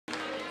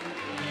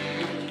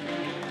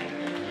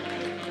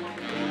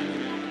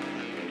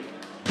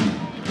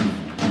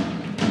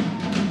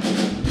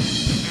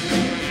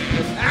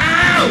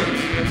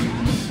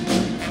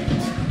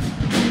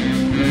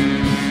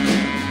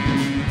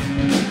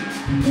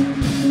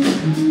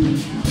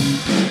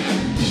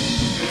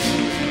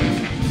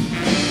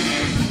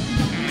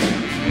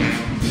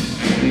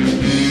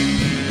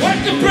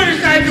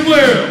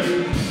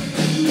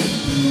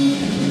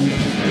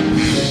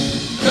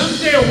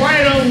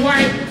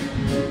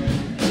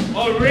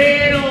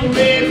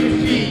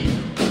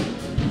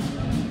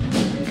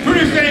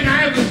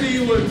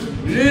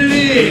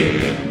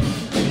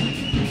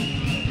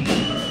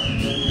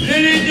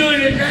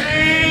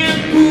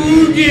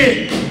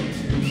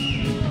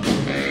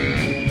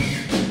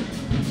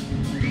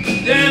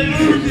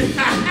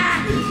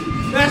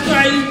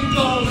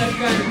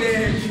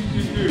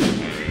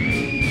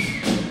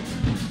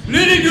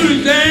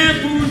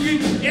Zampoughi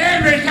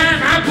every time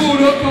I pull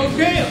up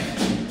hotel.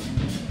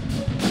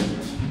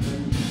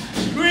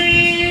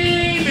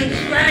 Scream and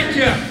scratch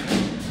up.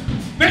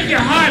 Make your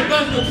heart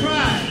bust with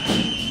pride.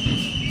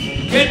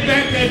 Get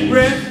back that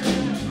breath.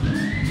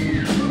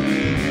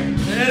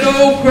 And that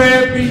old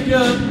crab be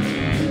done.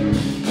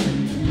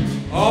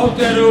 Off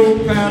that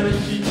old powder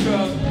she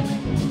comes.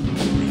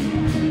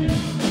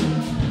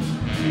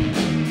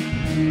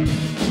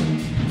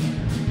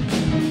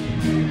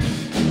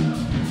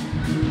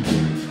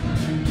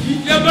 She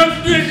jumped up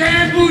to the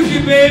Zampoughi,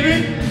 baby.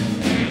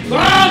 For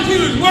all she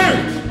was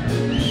worth.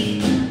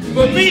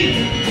 For me.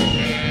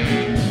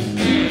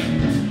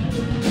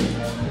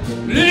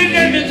 Living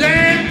at the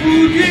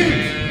Zampoughi.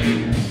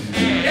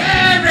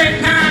 Every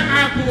time I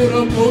pull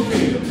up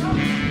hotel.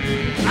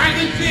 I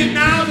can see it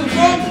now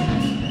before me.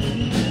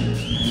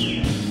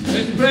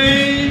 As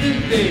plain as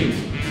day.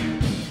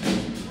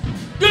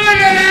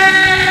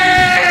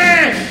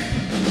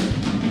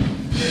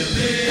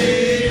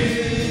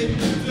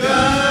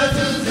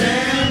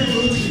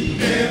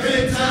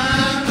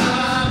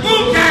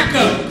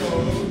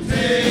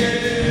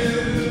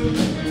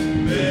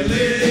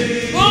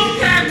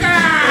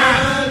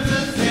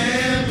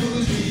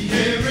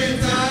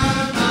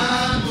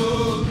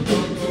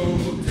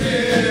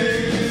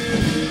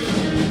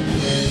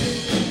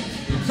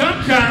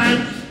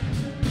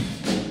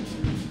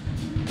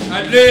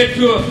 Led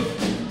to an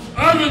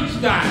oven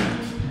style,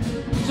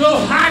 so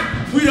hot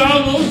we'd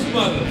almost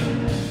smother.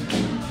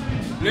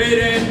 Lay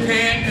there and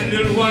pant a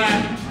little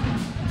while.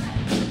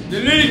 The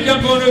lady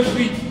jump on her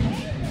feet.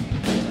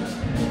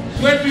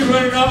 Sweat be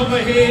running off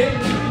her head.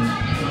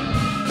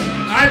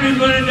 I be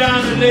running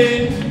down the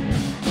leg.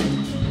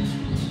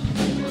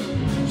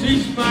 She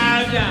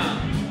smiled down.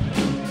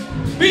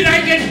 Be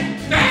like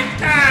getting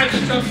baptized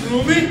or something,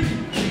 Ruby.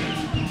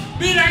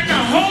 Be like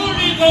the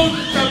Holy Ghost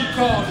or something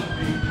calling.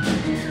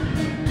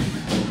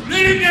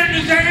 Living in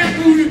the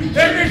Zampoughi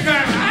every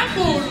time I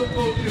pull the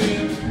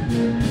hotel.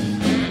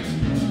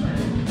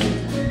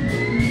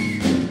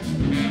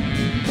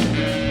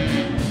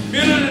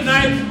 Middle of the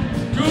night,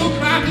 2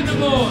 o'clock in the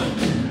morning,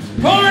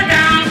 pouring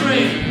down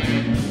rain.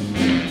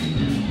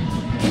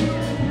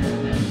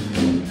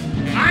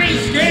 I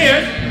ain't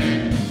scared.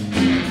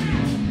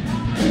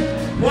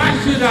 Why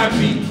should I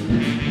be?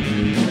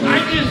 I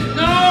just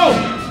know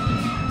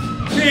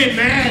she ain't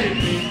mad at me.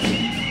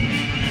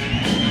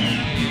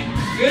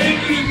 Getting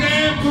to the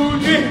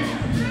Zampoughi.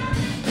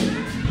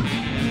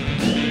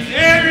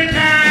 Every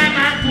time I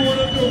pull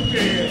up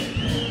hotel.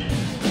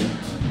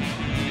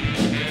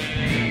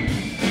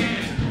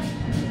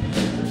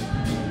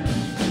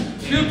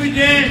 She'll be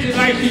dancing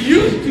like she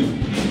used to.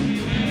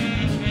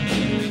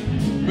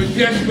 But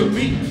just for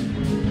me.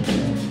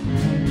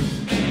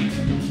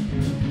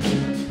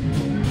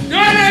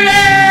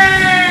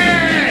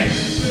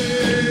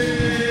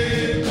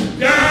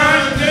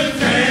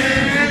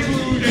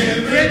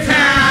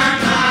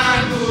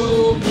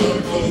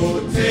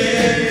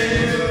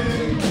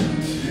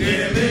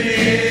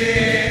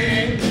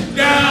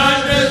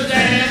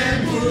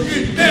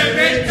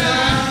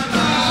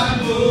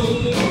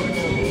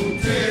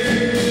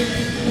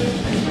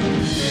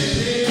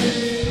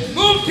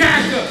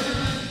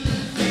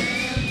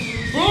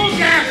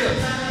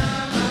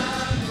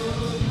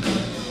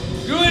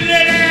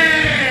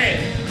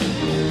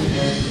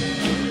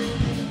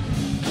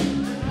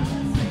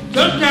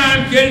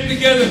 Sometimes get it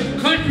together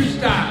country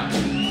style.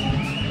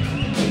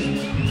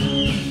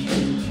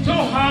 So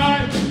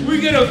hard, we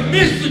get a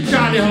Mr.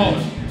 Charlie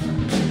Horse.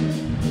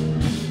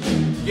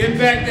 Get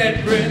back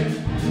that breath.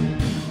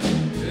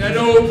 That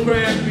old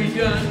crab be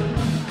done.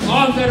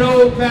 Off that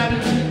old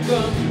pattern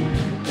come.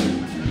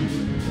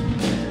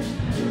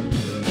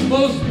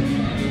 Most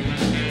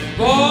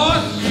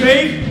boss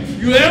shape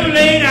you ever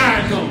laid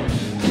eyes on.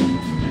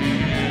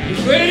 The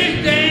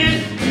greatest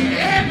dance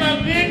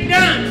ever been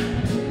done.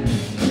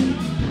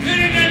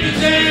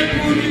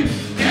 Zampoughi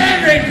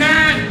every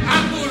time I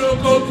pull up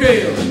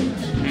hotel.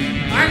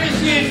 I can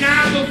see it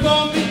now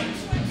before me,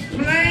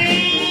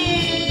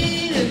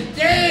 plain as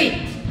day.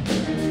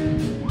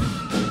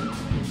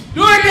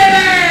 Do it,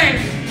 Daddy!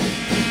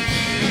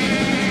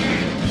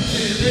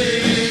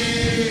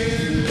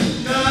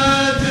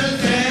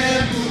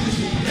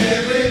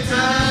 Every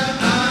time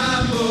I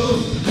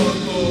move up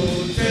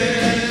hotel.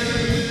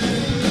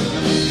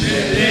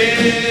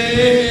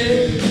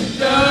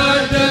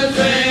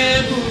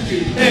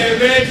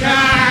 Every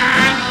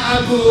time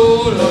I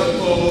pull up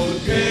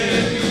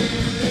hotel.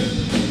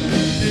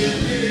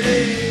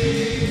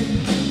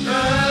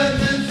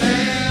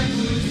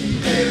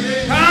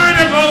 Kind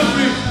of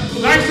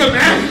like some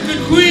African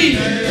queen.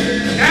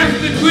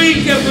 African queen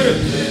kept with a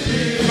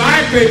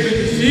fireplace in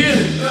the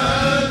ceiling.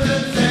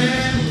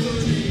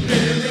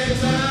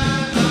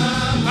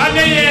 I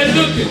lay there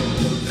looking,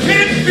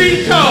 10 feet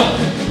tall.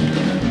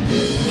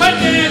 Her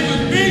dance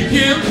was big,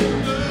 Jim.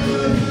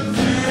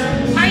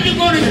 How you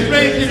gonna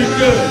explain to the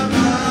girl?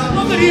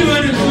 What could you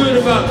understood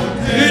about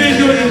getting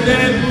into the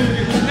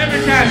Zampoughi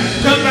every time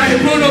somebody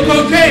pulled up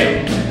hotel?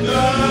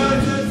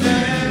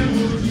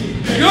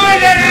 Do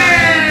it,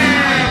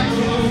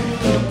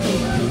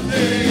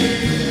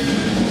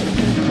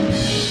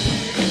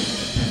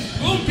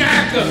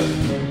 Alaska.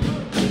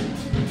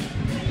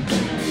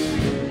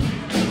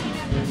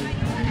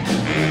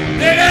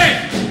 Lady,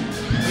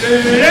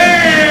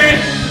 lady,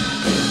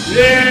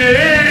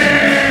 lady.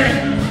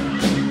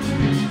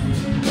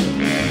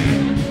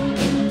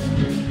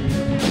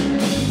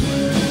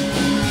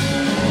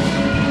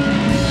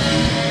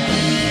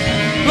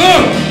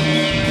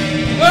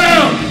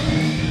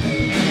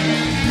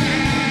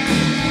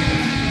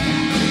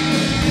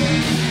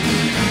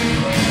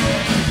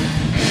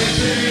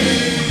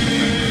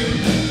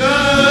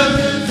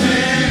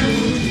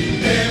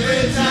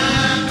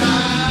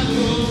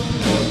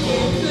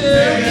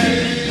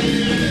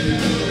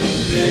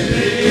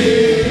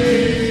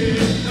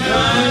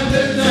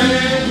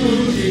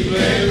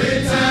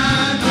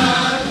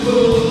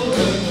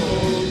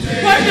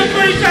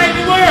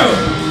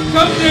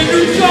 Comes to a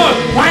new song,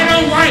 white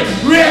on white,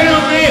 red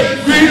on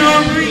red, green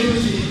on green.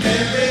 The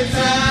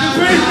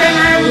first thing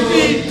I ever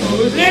seen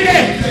was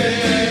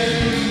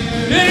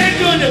Lily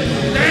doing the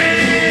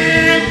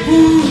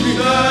Zampoughi.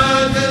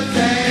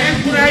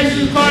 That's what I used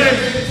to call it,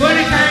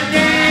 funny kind of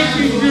dance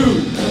you do.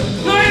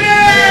 Lily,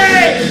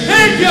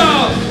 hey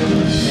y'all!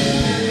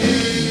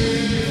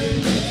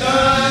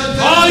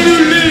 All you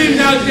lilies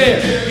out there,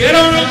 get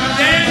on up and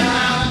dance.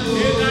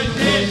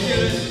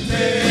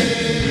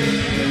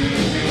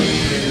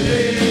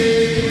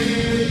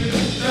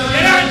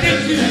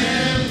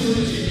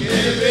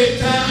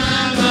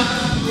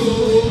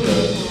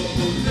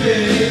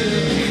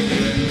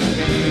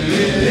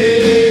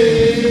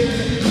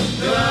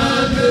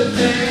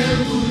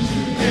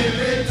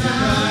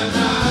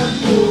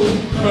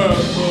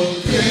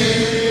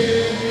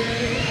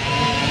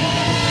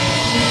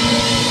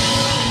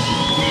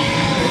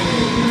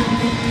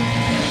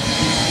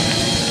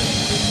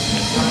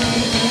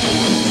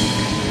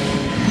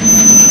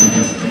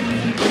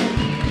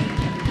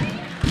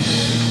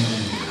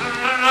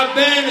 Our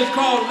band is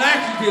called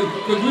Laxative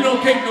because we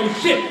don't take no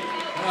shit.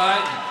 All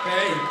right?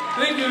 Hey,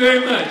 thank you very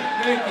much.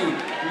 Thank you.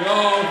 We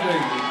all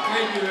thank you.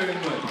 Thank you very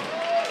much.